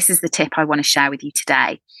 This is the tip I want to share with you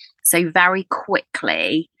today. So very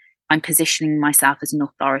quickly, I'm positioning myself as an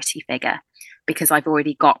authority figure because I've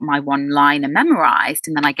already got my one-liner memorized,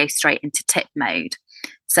 and then I go straight into tip mode.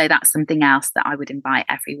 So that's something else that I would invite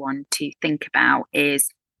everyone to think about, is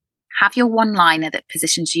have your one-liner that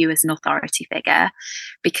positions you as an authority figure,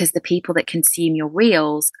 because the people that consume your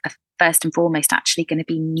reels are first and foremost actually going to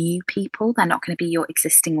be new people. They're not going to be your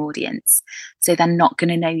existing audience. So they're not going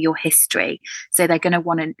to know your history. So they're going to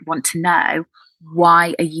want to know,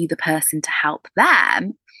 why are you the person to help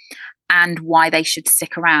them, and why they should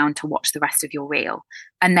stick around to watch the rest of your reel.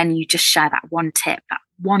 And then you just share that one tip, that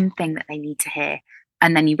one thing that they need to hear.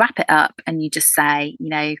 And then you wrap it up and you just say,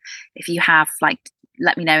 if you have,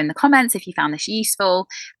 let me know in the comments if you found this useful.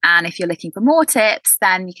 And if you're looking for more tips,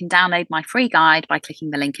 then you can download my free guide by clicking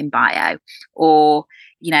the link in bio. Or,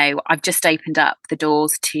 I've just opened up the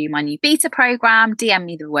doors to my new beta program. DM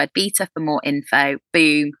me the word beta for more info.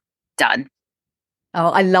 Boom, done. Oh,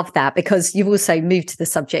 I love that, because you've also moved to the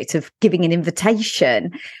subject of giving an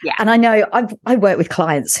invitation. Yeah. And I know I work with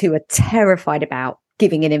clients who are terrified about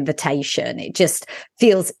giving an invitation. It just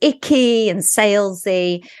feels icky and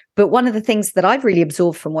salesy. But one of the things that I've really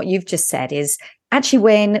absorbed from what you've just said is actually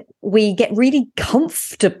when we get really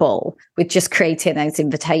comfortable with just creating those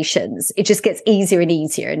invitations, it just gets easier and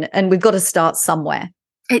easier. And we've got to start somewhere.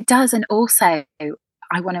 It does. And also,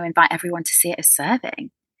 I want to invite everyone to see it as serving.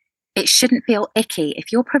 It shouldn't feel icky.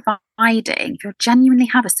 If you're if you genuinely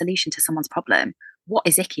have a solution to someone's problem, what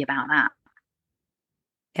is icky about that?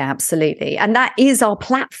 Yeah, absolutely. And that is our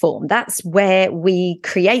platform. That's where we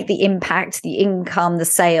create the impact, the income, the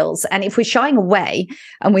sales. And if we're shying away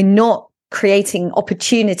and we're not creating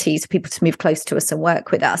opportunities for people to move close to us and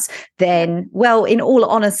work with us, then, well, in all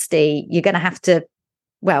honesty, you're going to have to,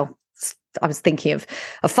 I was thinking of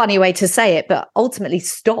a funny way to say it, but ultimately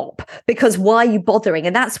stop, because why are you bothering?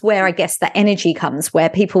 And that's where I guess that energy comes, where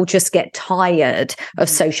people just get tired of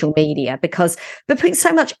social media because they're putting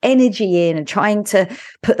so much energy in and trying to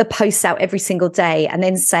put the posts out every single day and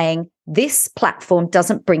then saying, this platform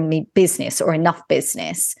doesn't bring me business or enough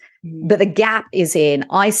business. But the gap is in,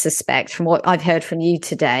 I suspect, from what I've heard from you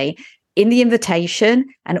today, in the invitation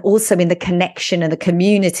and also in the connection and the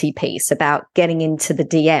community piece about getting into the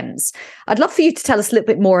DMs. I'd love for you to tell us a little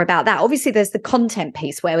bit more about that. Obviously, there's the content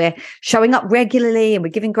piece where we're showing up regularly and we're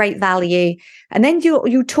giving great value. And then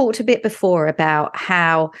you talked a bit before about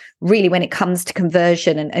how really when it comes to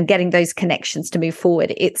conversion and getting those connections to move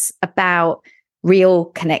forward, it's about real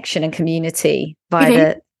connection and community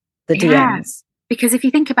via the DMs. Because if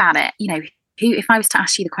you think about it, if I was to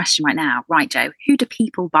ask you the question right now, right, Joe, who do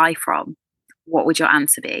people buy from? What would your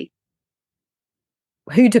answer be?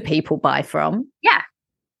 Who do people buy from? Yeah.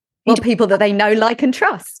 Well, people that they know, like, and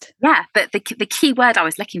trust. Yeah, but the key word I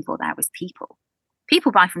was looking for there was people.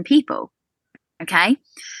 People buy from people. Okay.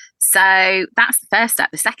 So that's the first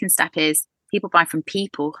step. The second step is people buy from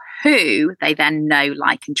people who they then know,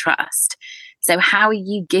 like, and trust. So how are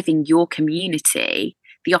you giving your community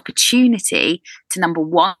the opportunity to, number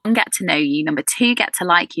one, get to know you, number two, get to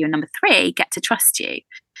like you, and number three, get to trust you?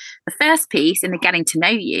 The first piece in the getting to know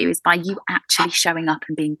you is by you actually showing up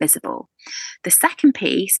and being visible. The second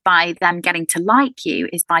piece, by them getting to like you,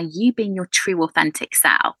 is by you being your true, authentic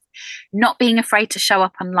self. Not being afraid to show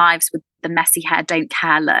up on lives with the messy hair, don't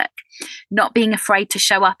care look. Not being afraid to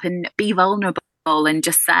show up and be vulnerable and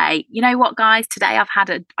just say, you know what, guys, today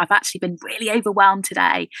I've actually been really overwhelmed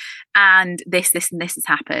today, and this and this has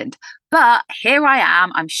happened. But here I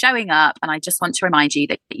am, I'm showing up, and I just want to remind you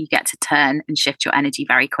that you get to turn and shift your energy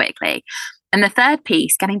very quickly. And the third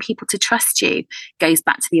piece, getting people to trust you, goes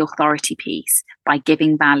back to the authority piece by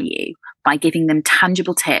giving value, by giving them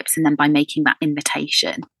tangible tips, and then by making that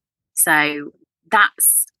invitation. So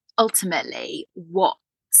that's ultimately what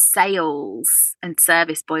sales and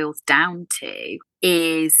service boils down to,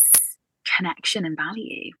 is connection and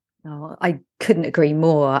value. Oh, I couldn't agree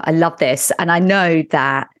more. I love this. And I know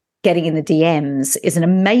that getting in the DMs is an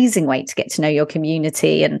amazing way to get to know your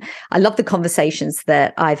community. And I love the conversations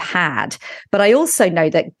that I've had. But I also know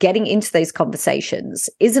that getting into those conversations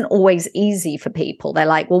isn't always easy for people. They're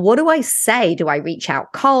like, well, what do I say? Do I reach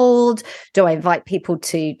out cold? Do I invite people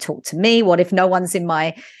to talk to me? What if no one's in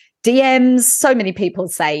my DMs? So many people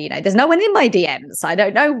say, there's no one in my DMs. I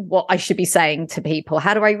don't know what I should be saying to people.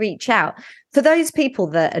 How do I reach out? For those people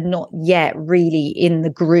that are not yet really in the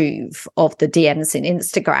groove of the DMs in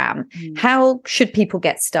Instagram, how should people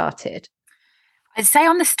get started? I'd say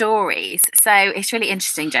on the stories. So it's really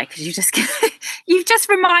interesting, Jay, because you've just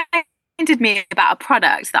reminded me about a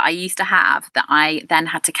product that I used to have that I then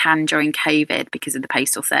had to can during COVID because of the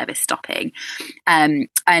postal service stopping. And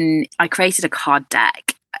I created a card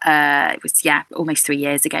deck. It was almost 3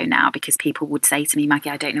 years ago now, because people would say to me, Maggie,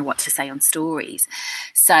 I don't know what to say on stories.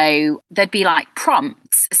 So there'd be like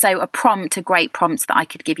prompts. So a great prompt that I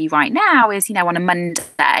could give you right now is, on a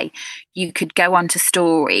Monday, you could go on to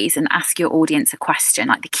stories and ask your audience a question.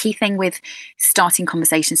 Like, the key thing with starting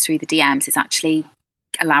conversations through the DMs is actually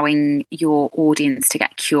allowing your audience to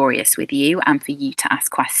get curious with you and for you to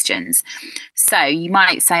ask questions. So you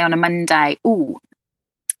might say on a Monday,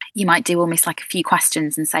 you might do almost like a few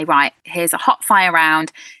questions and say, right, here's a hot fire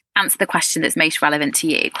round. Answer the question that's most relevant to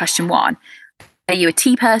you. Question 1, are you a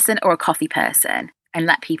tea person or a coffee person? And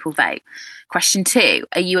let people vote. Question 2,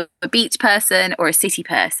 are you a beach person or a city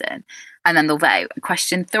person? And then they'll vote.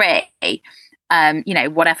 Question 3,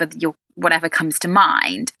 whatever comes to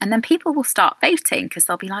mind. And then people will start voting, because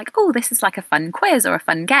they'll be like, oh, this is like a fun quiz or a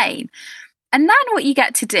fun game. And then what you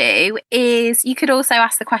get to do is you could also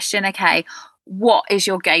ask the question, okay, what is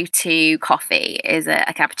your go-to coffee? Is it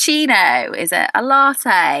a cappuccino? Is it a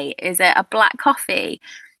latte? Is it a black coffee?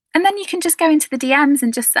 And then you can just go into the DMs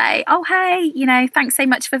and just say, oh, hey, thanks so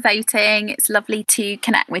much for voting. It's lovely to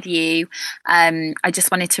connect with you. I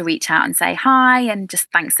just wanted to reach out and say hi, and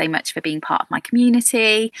just thanks so much for being part of my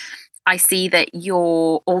community. I see that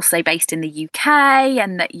you're also based in the UK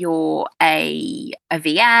and that you're a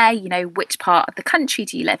VA. Which part of the country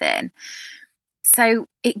do you live in? So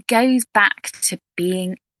it goes back to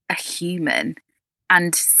being a human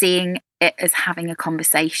and seeing it as having a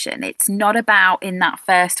conversation. It's not about, in that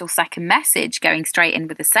first or second message, going straight in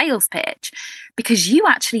with a sales pitch, because you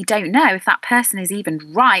actually don't know if that person is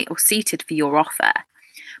even right or suited for your offer.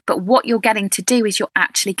 But what you're getting to do is you're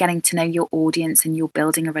actually getting to know your audience, and you're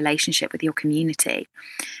building a relationship with your community.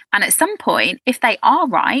 And at some point, if they are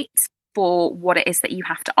right for what it is that you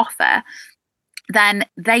have to offer, then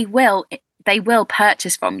they will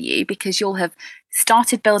purchase from you, because you'll have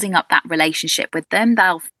started building up that relationship with them.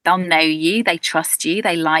 They'll know you, they trust you,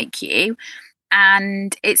 they like you.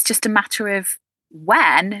 And it's just a matter of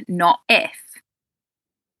when, not if.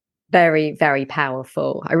 Very, very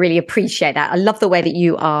powerful. I really appreciate that. I love the way that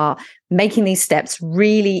you are making these steps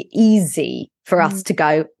really easy for us to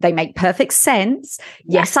go, they make perfect sense.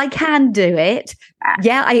 Yes, I can do it.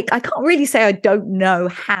 Yeah, I can't really say I don't know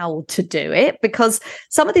how to do it, because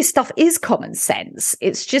some of this stuff is common sense.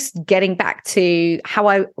 It's just getting back to how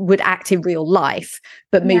I would act in real life,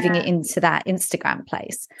 but moving it into that Instagram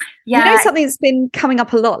place. You know, something that's been coming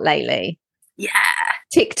up a lot lately?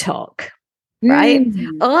 TikTok. Right.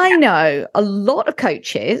 I know a lot of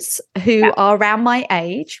coaches who are around my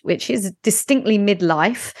age, which is distinctly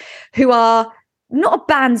midlife, who are not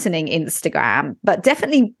abandoning Instagram, but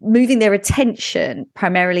definitely moving their attention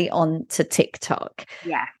primarily onto TikTok.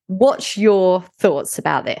 What's your thoughts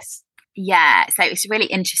about this? So it's really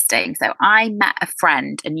interesting. So I met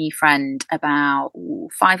a new friend, about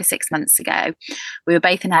 5 or 6 months ago. We were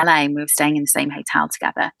both in LA and we were staying in the same hotel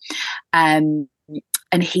together.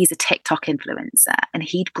 And he's a TikTok influencer, and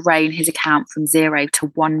he'd grown his account from 0 to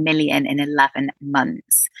 1 million in 11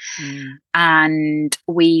 months. And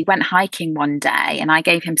we went hiking one day and I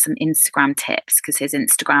gave him some Instagram tips, because his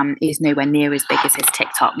Instagram is nowhere near as big as his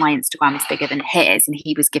TikTok. My Instagram is bigger than his, and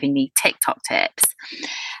he was giving me TikTok tips.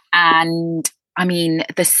 And I mean,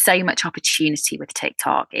 there's so much opportunity with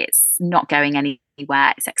TikTok. It's not going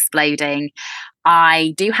anywhere. It's exploding.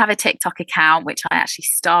 I do have a TikTok account, which I actually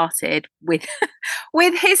started with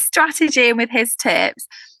with his strategy and with his tips.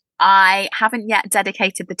 I haven't yet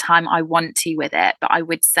dedicated the time I want to with it, but I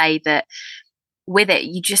would say that with it,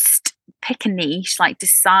 you just pick a niche, like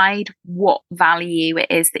decide what value it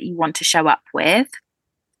is that you want to show up with.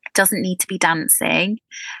 It doesn't need to be dancing.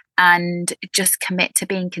 And just commit to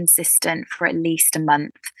being consistent for at least a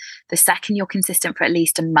month. The second you're consistent for at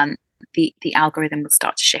least a month, the algorithm will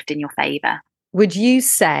start to shift in your favor. Would you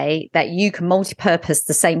say that you can multi-purpose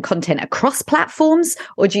the same content across platforms,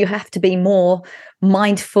 or do you have to be more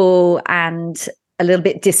mindful and a little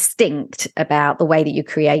bit distinct about the way that you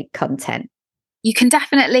create content? You can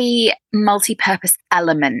definitely multi-purpose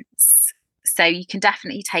elements. So you can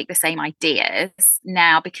definitely take the same ideas.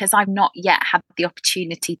 Now, because I've not yet had the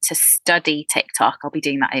opportunity to study TikTok, I'll be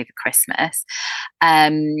doing that over Christmas.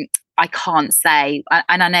 I can't say,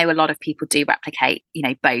 and I know a lot of people do replicate,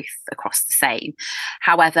 both across the same.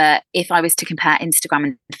 However, if I was to compare Instagram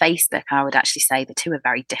and Facebook, I would actually say the two are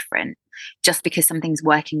very different. Just because something's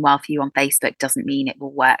working well for you on Facebook doesn't mean it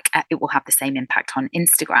will work. It will have the same impact on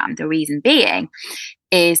Instagram. The reason being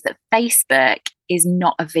is that Facebook is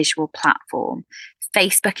not a visual platform.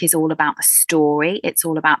 Facebook is all about the story. It's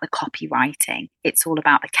all about the copywriting. It's all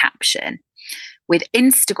about the caption. With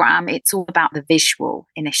Instagram, it's all about the visual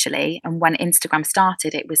initially. And when Instagram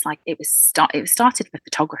started, it was started for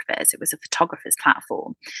photographers. It was a photographer's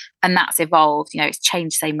platform. And that's evolved. It's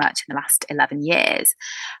changed so much in the last 11 years.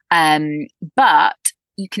 But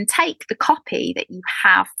you can take the copy that you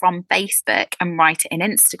have from Facebook and write it in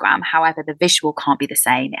Instagram. However, the visual can't be the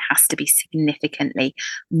same. It has to be significantly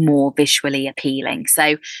more visually appealing.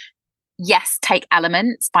 So yes, take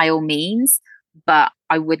elements by all means, but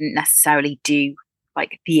I wouldn't necessarily do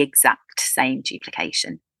like the exact same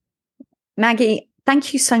duplication. Maggie,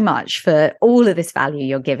 thank you so much for all of this value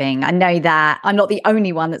you're giving. I know that I'm not the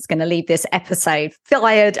only one that's going to leave this episode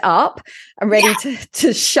fired up and ready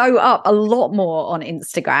to show up a lot more on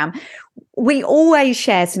Instagram. We always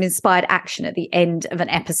share some inspired action at the end of an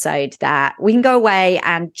episode that we can go away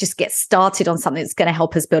and just get started on something that's going to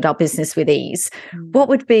help us build our business with ease. What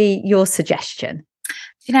would be your suggestion?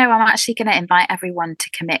 I'm actually going to invite everyone to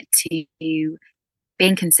commit to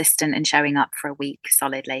being consistent and showing up for a week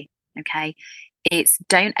solidly. Okay. It's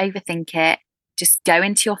don't overthink it. Just go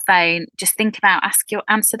into your phone. Just think about,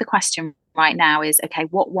 answer the question right now is, okay,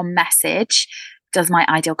 what one message does my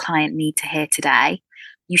ideal client need to hear today?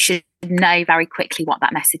 You should know very quickly what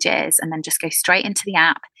that message is, and then just go straight into the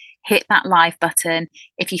app, hit that live button.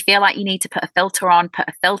 If you feel like you need to put a filter on, put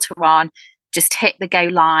a filter on. Just hit the go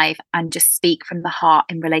live and just speak from the heart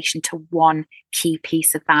in relation to one key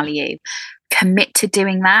piece of value. Commit to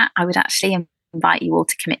doing that. I would actually invite you all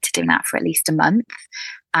to commit to doing that for at least a month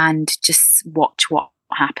and just watch what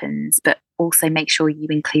happens. But also make sure you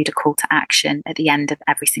include a call to action at the end of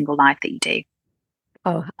every single live that you do.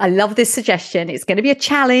 Oh, I love this suggestion. It's going to be a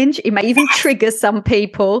challenge. It may even trigger some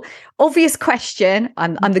people. Obvious question.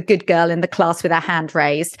 I'm the good girl in the class with our hand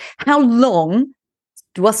raised. How long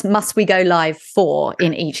must we go live for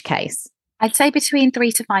in each case? I'd say between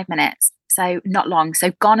 3 to 5 minutes. So not long.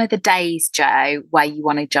 So gone are the days, Jo, where you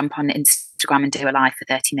want to jump on Instagram and do a live for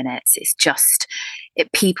 30 minutes. It's just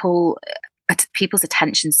people's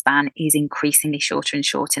attention span is increasingly shorter and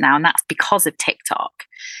shorter now. And that's because of TikTok.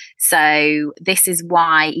 So this is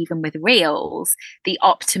why, even with Reels, the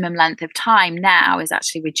optimum length of time now is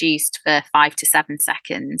actually reduced for 5 to 7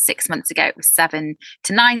 seconds. 6 months ago, it was 7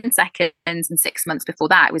 to 9 seconds. And 6 months before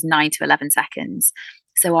that, it was 9 to 11 seconds.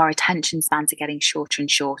 So our attention spans are getting shorter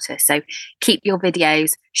and shorter. So keep your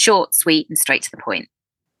videos short, sweet, and straight to the point.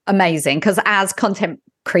 Amazing. Because as content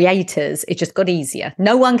creators, it just got easier.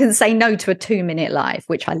 No one can say no to a 2-minute live,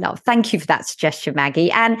 which I love. Thank you for that suggestion,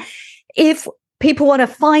 Maggie. And if people want to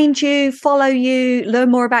find you, follow you,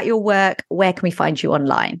 learn more about your work, where can we find you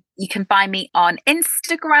online? You can find me on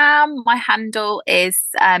Instagram. My handle is,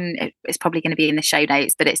 it's probably going to be in the show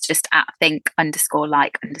notes, but it's just at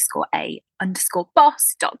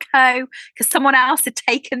think_like_a_boss.co, because someone else had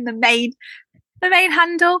taken the main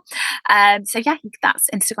handle. So yeah, that's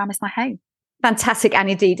Instagram is my home. Fantastic. And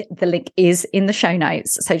indeed, the link is in the show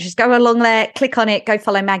notes. So just go along there, click on it, go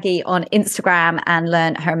follow Maggie on Instagram and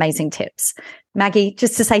learn her amazing tips. Maggie,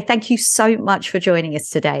 just to say thank you so much for joining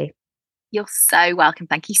us today. You're so welcome.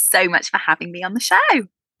 Thank you so much for having me on the show.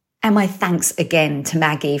 And my thanks again to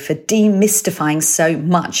Maggie for demystifying so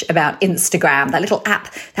much about Instagram, that little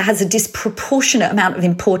app that has a disproportionate amount of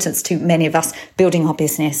importance to many of us building our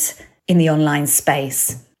business in the online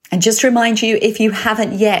space. And just to remind you, if you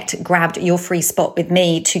haven't yet grabbed your free spot with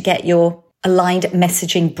me to get your aligned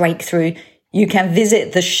messaging breakthrough, you can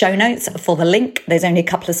visit the show notes for the link. There's only a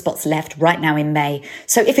couple of spots left right now in May.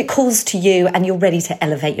 So if it calls to you and you're ready to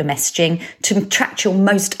elevate your messaging to attract your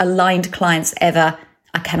most aligned clients ever,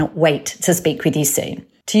 I cannot wait to speak with you soon.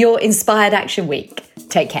 To your Inspired Action Week.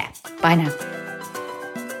 Take care. Bye now.